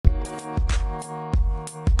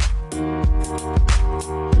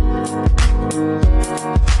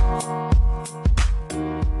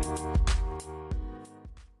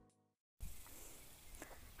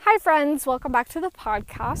friends, welcome back to the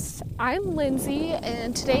podcast. I'm Lindsay,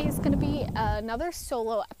 and today is going to be another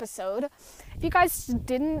solo episode. If you guys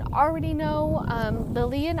didn't already know,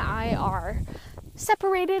 Lily and I are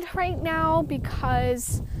separated right now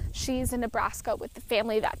because she's in Nebraska with the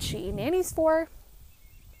family that she nannies for.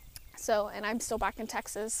 And I'm still back in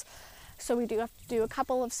Texas, so we do have to do a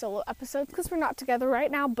couple of solo episodes because we're not together right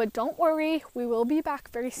now, but don't worry, we will be back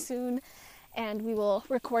very soon. And we will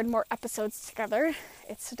record more episodes together.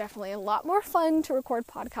 It's definitely a lot more fun to record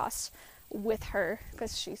podcasts with her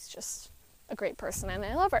because she's just a great person and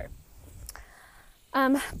I love her.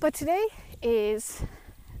 But today's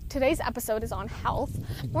episode is on health,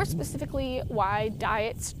 more specifically why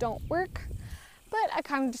diets don't work. But I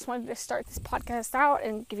kind of just wanted to start this podcast out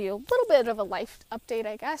and give you a little bit of a life update,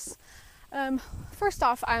 I guess. First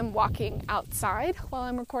off, I'm walking outside while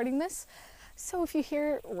I'm recording this. So if you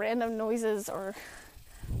hear random noises or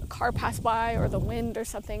a car pass by or the wind or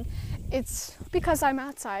something, it's because I'm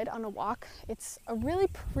outside on a walk. It's a really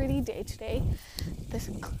pretty day today.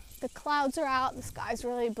 The clouds are out, the sky's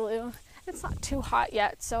really blue. It's not too hot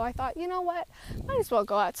yet, so I thought, you know what, might as well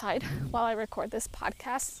go outside while I record this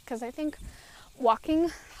podcast because I think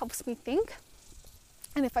walking helps me think.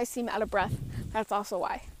 And if I seem out of breath, that's also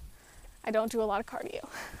why. I don't do a lot of cardio.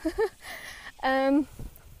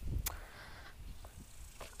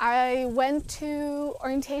 I went to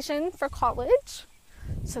orientation for college,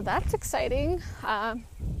 so that's exciting.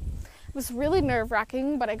 It was really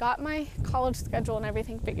nerve-wracking, but I got my college schedule and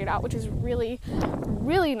everything figured out, which is really,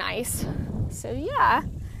 really nice. So yeah,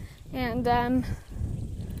 and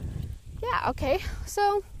okay.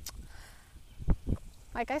 So,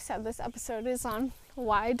 like I said, this episode is on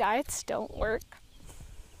why diets don't work.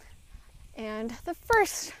 And the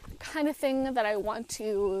first kind of thing that I want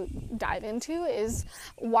to dive into is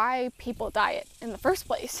why people diet in the first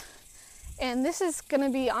place. And this is going to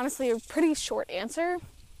be honestly a pretty short answer.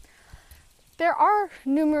 There are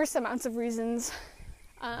numerous amounts of reasons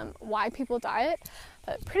why people diet,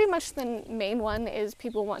 but pretty much the main one is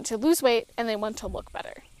people want to lose weight and they want to look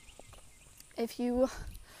better. If you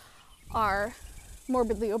are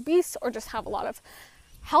morbidly obese or just have a lot of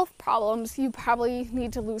health problems, you probably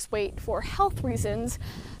need to lose weight for health reasons,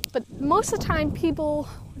 but most of the time people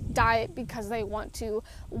diet because they want to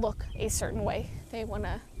look a certain way. They want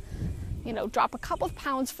to, drop a couple of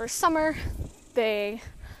pounds for summer. They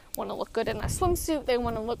want to look good in a swimsuit. They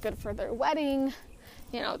want to look good for their wedding.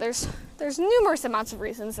 There's numerous amounts of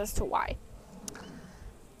reasons as to why.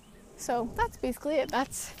 So that's basically it.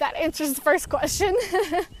 That answers the first question.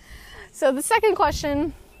 So the second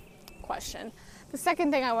the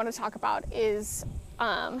second thing I want to talk about is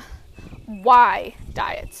why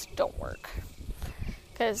diets don't work.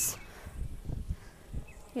 Because,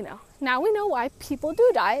 now we know why people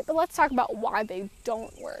do diet, but let's talk about why they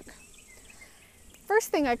don't work. First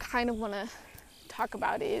thing I kind of want to talk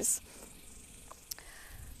about is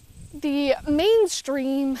the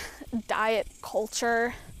mainstream diet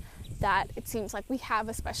culture that it seems like we have,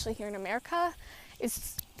 especially here in America,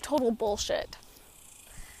 is total bullshit.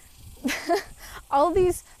 All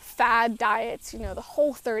these fad diets, the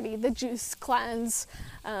Whole30, the Juice Cleanse,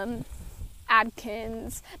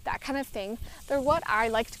 Atkins, that kind of thing, they're what I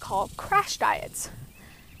like to call crash diets.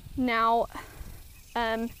 Now,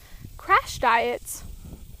 crash diets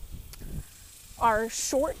are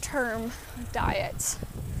short-term diets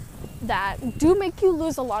that do make you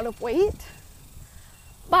lose a lot of weight,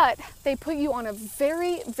 but they put you on a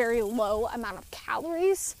very, very low amount of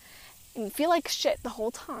calories and you feel like shit the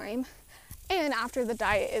whole time. And after the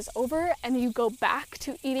diet is over and you go back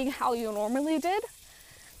to eating how you normally did,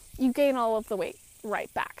 you gain all of the weight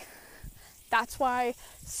right back. That's why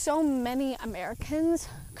so many Americans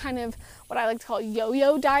kind of what I like to call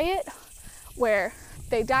yo-yo diet, where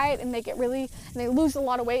they diet and they lose a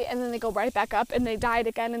lot of weight and then they go right back up and they diet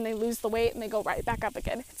again and they lose the weight and they go right back up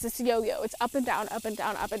again. It's this yo-yo. It's up and down, up and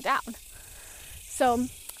down, up and down. So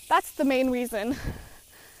that's the main reason.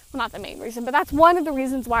 Well, not the main reason, but that's one of the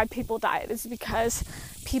reasons why people diet is because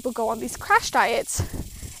people go on these crash diets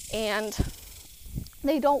and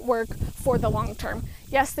they don't work for the long term.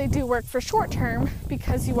 Yes, they do work for short term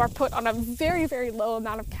because you are put on a very, very low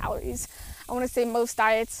amount of calories. I want to say most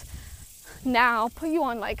diets now put you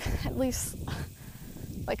on at least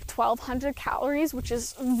 1,200 calories, which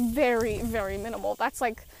is very, very minimal. That's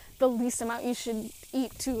the least amount you should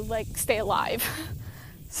eat to stay alive.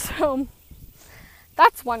 So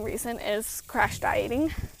that's one reason is crash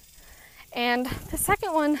dieting. And the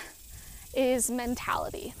second one is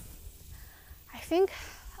mentality. I think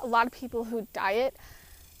a lot of people who diet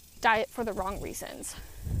for the wrong reasons.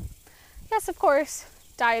 Yes, of course,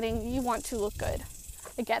 dieting, you want to look good.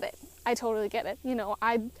 I get it. I totally get it. You know,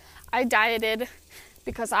 I dieted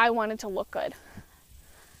because I wanted to look good.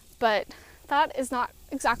 But that is not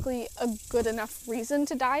exactly a good enough reason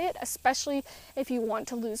to diet, especially if you want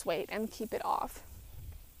to lose weight and keep it off.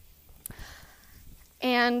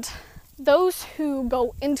 And those who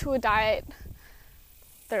go into a diet,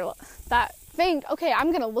 that think, okay, I'm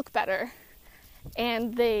going to look better,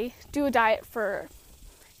 and they do a diet for,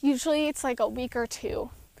 usually it's like a week or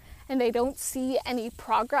two, and they don't see any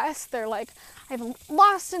progress. They're like, I haven't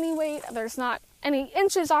lost any weight, there's not any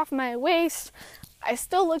inches off my waist, I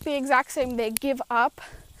still look the exact same. They give up,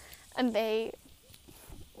 and they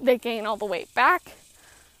gain all the weight back,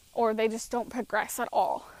 or they just don't progress at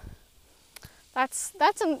all. That's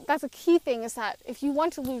a key thing, is that if you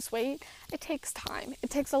want to lose weight, it takes time. It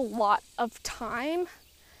takes a lot of time,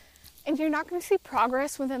 and you're not going to see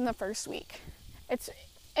progress within the first week.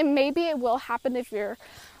 And maybe it will happen if you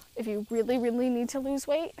really, really need to lose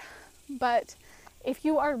weight, but if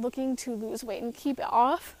you are looking to lose weight and keep it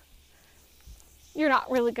off, you're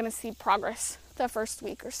not really going to see progress the first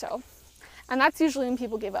week or so. And that's usually when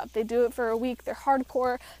people give up. They do it for a week, they're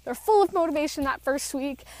hardcore, they're full of motivation that first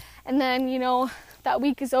week, and then, you know, that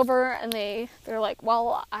week is over and they're like,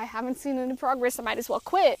 well, I haven't seen any progress, I might as well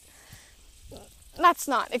quit. That's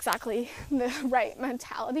not exactly the right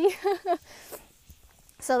mentality.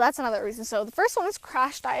 So that's another reason. So the first one is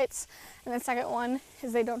crash diets, and the second one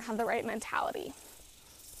is they don't have the right mentality.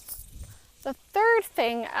 The third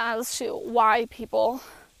thing as to why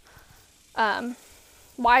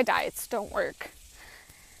why diets don't work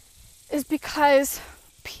is because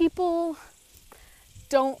people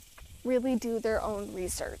don't really do their own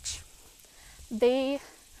research. They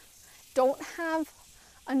don't have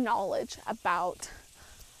a knowledge about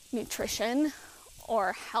nutrition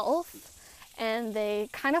or health, and they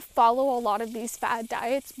kind of follow a lot of these fad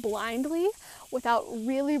diets blindly without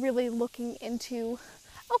really, really looking into,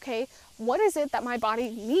 okay, what is it that my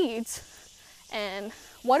body needs, and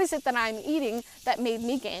what is it that I'm eating that made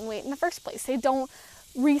me gain weight in the first place? They don't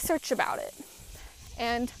research about it.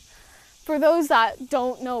 And for those that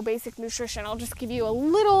don't know basic nutrition, I'll just give you a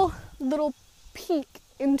little peek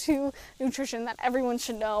into nutrition that everyone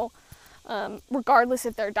should know, regardless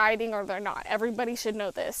if they're dieting or they're not. Everybody should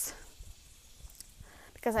know this,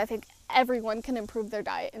 because I think everyone can improve their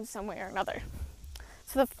diet in some way or another.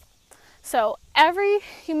 So every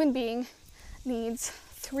human being needs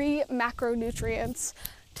 3 macronutrients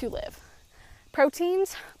to live: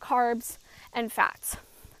 proteins, carbs, and fats.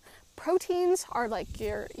 Proteins are like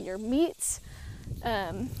your meats,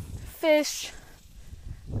 fish,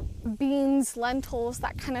 beans, lentils,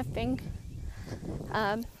 that kind of thing.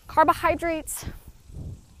 Carbohydrates,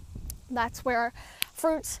 that's where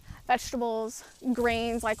fruits, vegetables,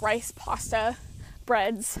 grains like rice, pasta,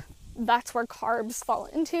 breads, that's where carbs fall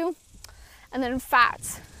into. And then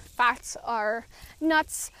fats are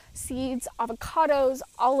nuts, seeds, avocados,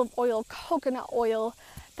 olive oil, coconut oil,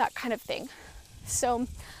 that kind of thing. So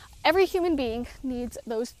every human being needs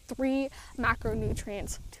those 3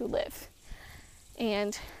 macronutrients to live.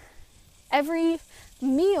 And every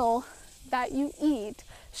meal that you eat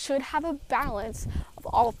should have a balance of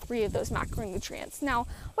all 3 of those macronutrients. Now,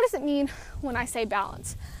 what does it mean when I say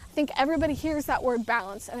balance? I think everybody hears that word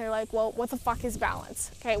balance and they're like, well, what the fuck is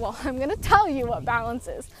balance? Okay, well, I'm going to tell you what balance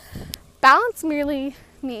is. Balance merely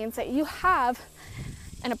means that you have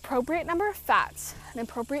an appropriate number of fats, an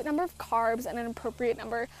appropriate number of carbs, and an appropriate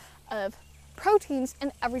number of proteins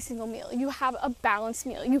in every single meal. You have a balanced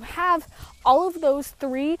meal. You have all of those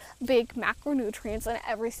 3 big macronutrients in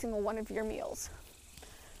every single one of your meals.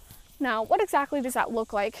 Now, what exactly does that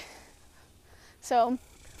look like? So,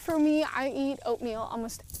 for me, I eat oatmeal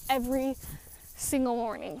almost every single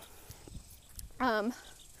morning.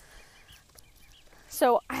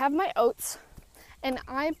 So I have my oats, and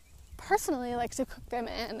I personally like to cook them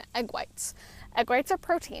in egg whites. Egg whites are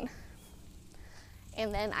protein.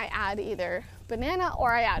 And then I add either banana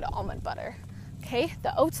or I add almond butter. Okay,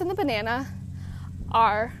 the oats and the banana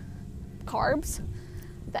are carbs.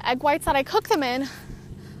 The egg whites that I cook them in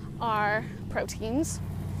are proteins.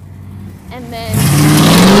 And then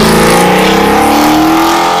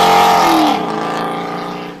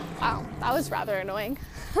wow, that was rather annoying.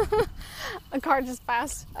 A car just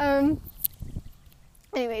passed.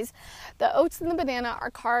 Anyways, the oats and the banana are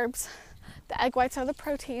carbs, the egg whites are the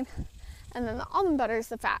protein, and then the almond butter is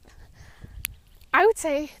the fat. I would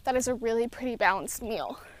say that is a really pretty balanced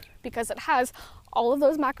meal because it has all of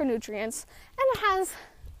those macronutrients and it has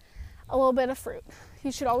a little bit of fruit.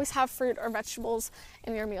 You should always have fruit or vegetables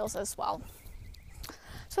in your meals as well.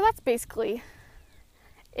 So that's basically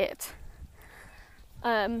it.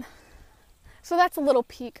 So that's a little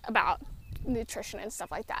peek about nutrition and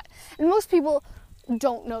stuff like that. And most people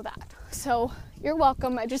don't know that. So you're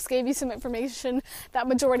welcome. I just gave you some information that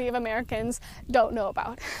majority of Americans don't know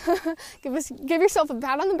about. Give yourself a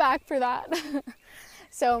pat on the back for that.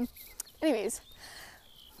 So anyways,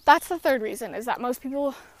 that's the third reason, is that most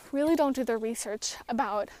people really don't do their research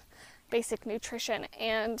about basic nutrition.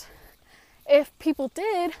 And if people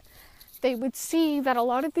did, they would see that a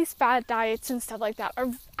lot of these fad diets and stuff like that are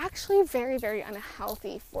actually very, very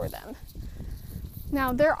unhealthy for them.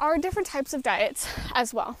 Now, there are different types of diets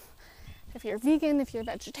as well. If you're vegan, if you're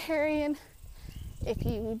vegetarian, if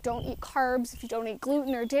you don't eat carbs, if you don't eat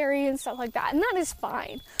gluten or dairy and stuff like that, and that is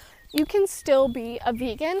fine. You can still be a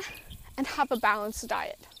vegan and have a balanced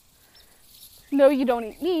diet. No, you don't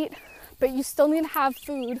eat meat, but you still need to have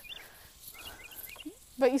food.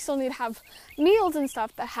 But you still need to have meals and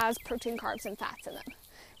stuff that has protein, carbs, and fats in them.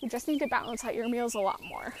 You just need to balance out your meals a lot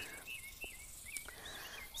more.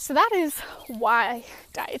 So that is why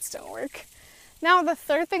diets don't work. Now, the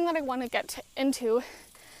third thing that I want to get into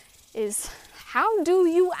is, how do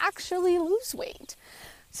you actually lose weight?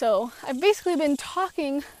 So I've basically been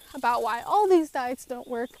talking about why all these diets don't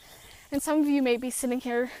work. And some of you may be sitting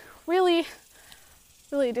here really,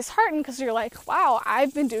 really disheartened because you're like, wow,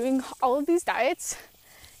 I've been doing all of these diets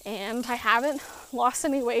and I haven't lost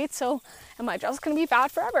any weight. So am I just going to be fat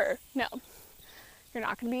forever? No, you're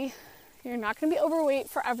not going to be overweight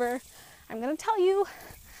forever. I'm going to tell you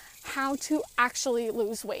how to actually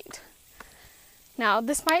lose weight. Now,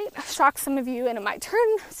 this might shock some of you and it might turn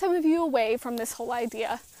some of you away from this whole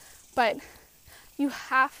idea, but you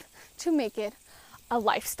have to make it a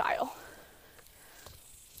lifestyle.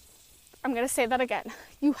 I'm going to say that again.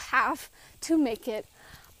 You have to make it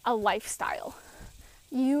a lifestyle.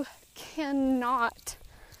 You cannot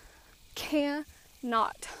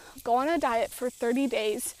go on a diet for 30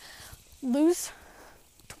 days, lose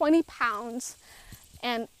 20 pounds,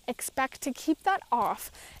 and expect to keep that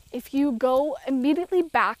off if you go immediately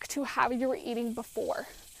back to how you were eating before.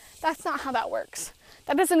 That's not how that works.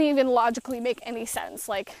 That doesn't even logically make any sense.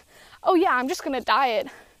 Like, oh yeah, I'm just gonna diet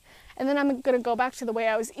and then I'm gonna go back to the way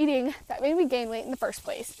I was eating that made me gain weight in the first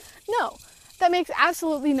place. No, that makes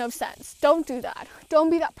absolutely no sense. Don't do that. Don't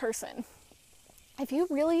be that person. If you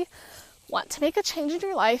really want to make a change in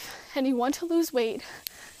your life and you want to lose weight,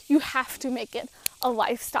 you have to make it a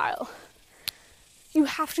lifestyle. You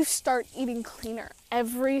have to start eating cleaner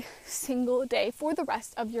every single day for the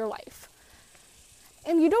rest of your life.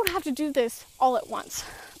 And you don't have to do this all at once.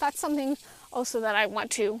 That's something also that I want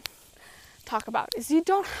to talk about, is you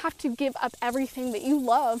don't have to give up everything that you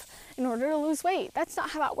love in order to lose weight. That's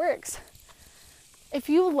not how that works. If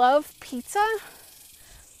you love pizza,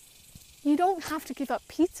 you don't have to give up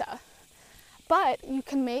pizza. But you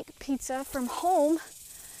can make pizza from home,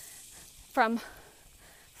 from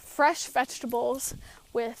fresh vegetables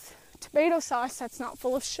with tomato sauce that's not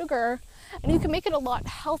full of sugar, and you can make it a lot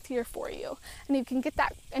healthier for you, and you can get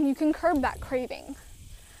that, and you can curb that craving.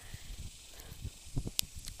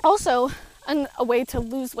 Also, a way to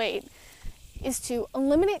lose weight is to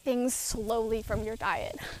eliminate things slowly from your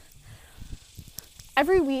diet.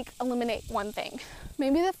 Every week, eliminate one thing.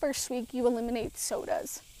 Maybe the first week you eliminate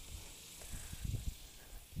sodas.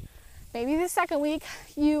 Maybe the second week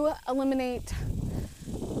you eliminate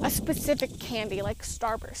a specific candy like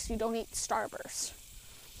Starburst. You don't eat Starburst.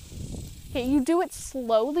 Okay, you do it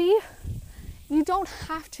slowly. You don't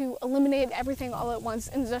have to eliminate everything all at once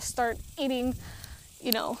and just start eating,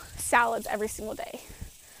 salads every single day.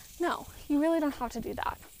 No, you really don't have to do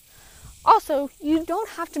that. Also, you don't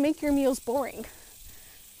have to make your meals boring.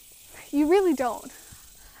 You really don't.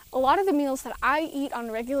 A lot of the meals that I eat on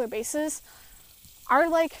a regular basis are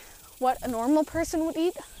like what a normal person would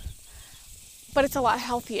eat, but it's a lot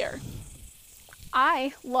healthier.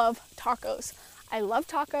 I love tacos. I love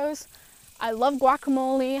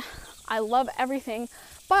guacamole. I love everything,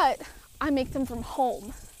 but I make them from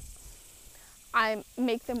home. I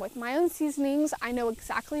make them with my own seasonings. I know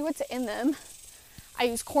exactly what's in them. I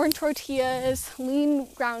use corn tortillas, lean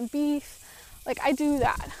ground beef. I do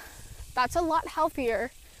that. That's a lot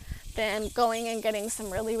healthier than going and getting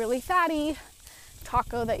some really, really fatty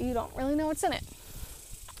taco that you don't really know what's in it.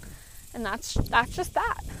 And that's just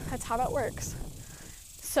that. That's how that works.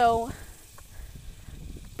 So,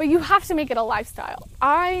 but you have to make it a lifestyle.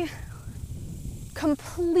 I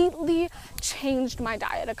completely changed my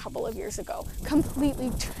diet a couple of years ago.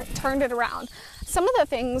 Completely turned it around. Some of the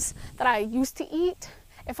things that I used to eat,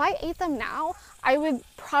 if I ate them now, I would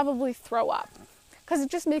probably throw up because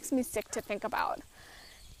it just makes me sick to think about.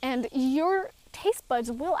 And your taste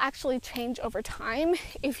buds will actually change over time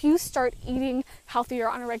if you start eating healthier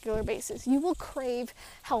on a regular basis. You will crave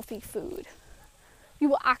healthy food. You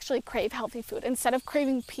will actually crave healthy food. Instead of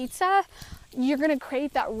craving pizza, you're going to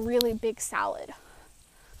crave that really big salad.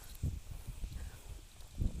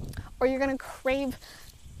 Or you're going to crave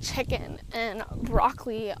chicken and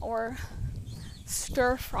broccoli or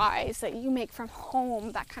stir fries that you make from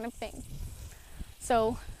home, that kind of thing.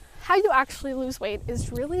 So how you actually lose weight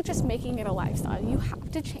is really just making it a lifestyle. You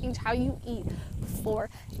have to change how you eat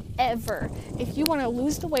forever if you want to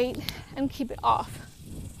lose the weight and keep it off.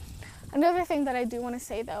 Another thing that I do want to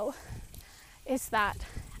say though is that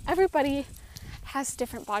everybody has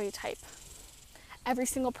different body type. Every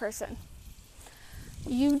single person.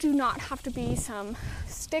 You do not have to be some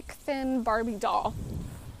stick thin Barbie doll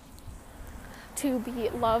to be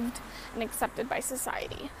loved and accepted by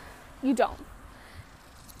society. You don't.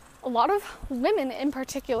 A lot of women in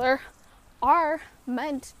particular are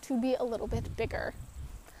meant to be a little bit bigger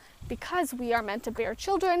because we are meant to bear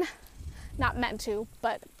children. Not meant to,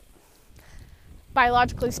 but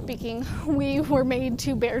biologically speaking, we were made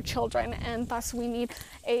to bear children, and thus we need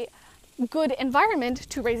a good environment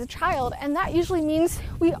to raise a child, and that usually means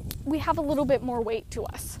we have a little bit more weight to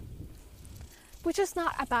us, which is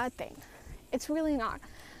not a bad thing. It's really not.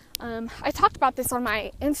 I talked about this on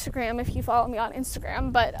my Instagram if you follow me on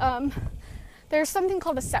Instagram, but there's something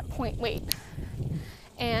called a set point weight,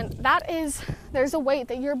 and that is, there's a weight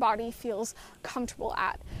that your body feels comfortable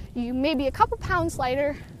at. You may be a couple pounds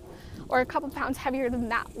lighter or a couple pounds heavier than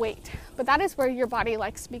that weight, but that is where your body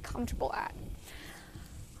likes to be comfortable at.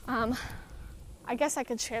 I guess I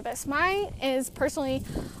could share this. Mine is personally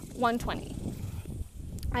 120.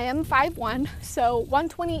 I am 5'1", so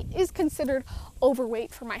 120 is considered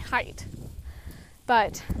overweight for my height.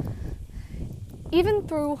 But even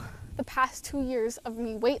through the past 2 years of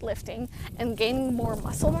me weightlifting and gaining more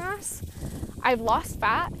muscle mass, I've lost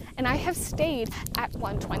fat and I have stayed at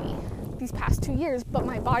 120 these past 2 years, but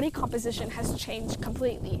my body composition has changed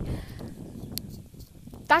completely.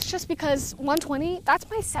 That's just because 120, that's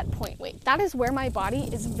my set point weight. That is where my body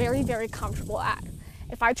is very, very comfortable at.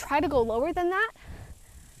 If I try to go lower than that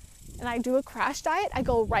and I do a crash diet, I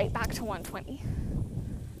go right back to 120.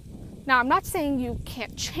 Now, I'm not saying you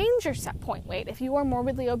can't change your set point weight. If you are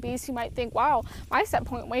morbidly obese, you might think, wow, my set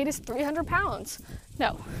point weight is 300 pounds.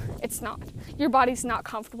 No, it's not. Your body's not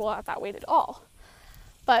comfortable at that weight at all.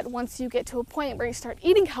 But once you get to a point where you start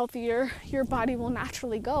eating healthier, your body will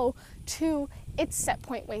naturally go to its set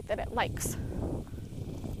point weight that it likes.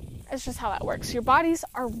 It's just how that works. Your bodies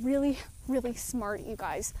are really, really smart, you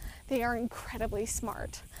guys. They are incredibly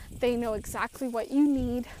smart. They know exactly what you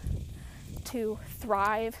need to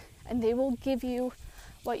thrive, and they will give you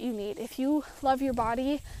what you need. If you love your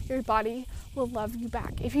body will love you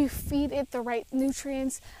back. If you feed it the right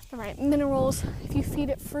nutrients, the right minerals, if you feed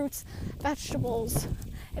it fruits, vegetables,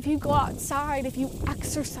 if you go outside, if you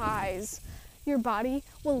exercise, your body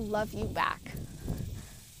will love you back.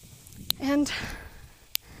 And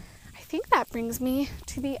I think that brings me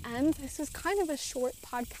to the end. This is kind of a short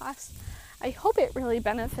podcast. I hope it really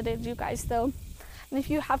benefited you guys though. And if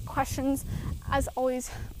you have questions, as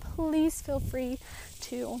always, please feel free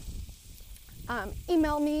to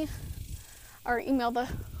email me or email the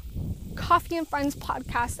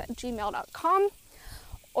coffeeandfriendspodcast@gmail.com,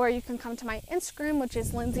 or you can come to my Instagram, which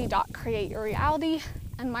is lindsay.createyourreality,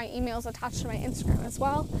 and my email is attached to my Instagram as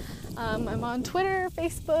well. I'm on Twitter,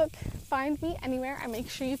 Facebook. Find me anywhere, and make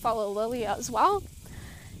sure you follow Lilia as well.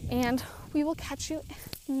 And we will catch you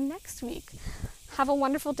next week. Have a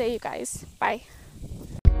wonderful day, you guys. Bye.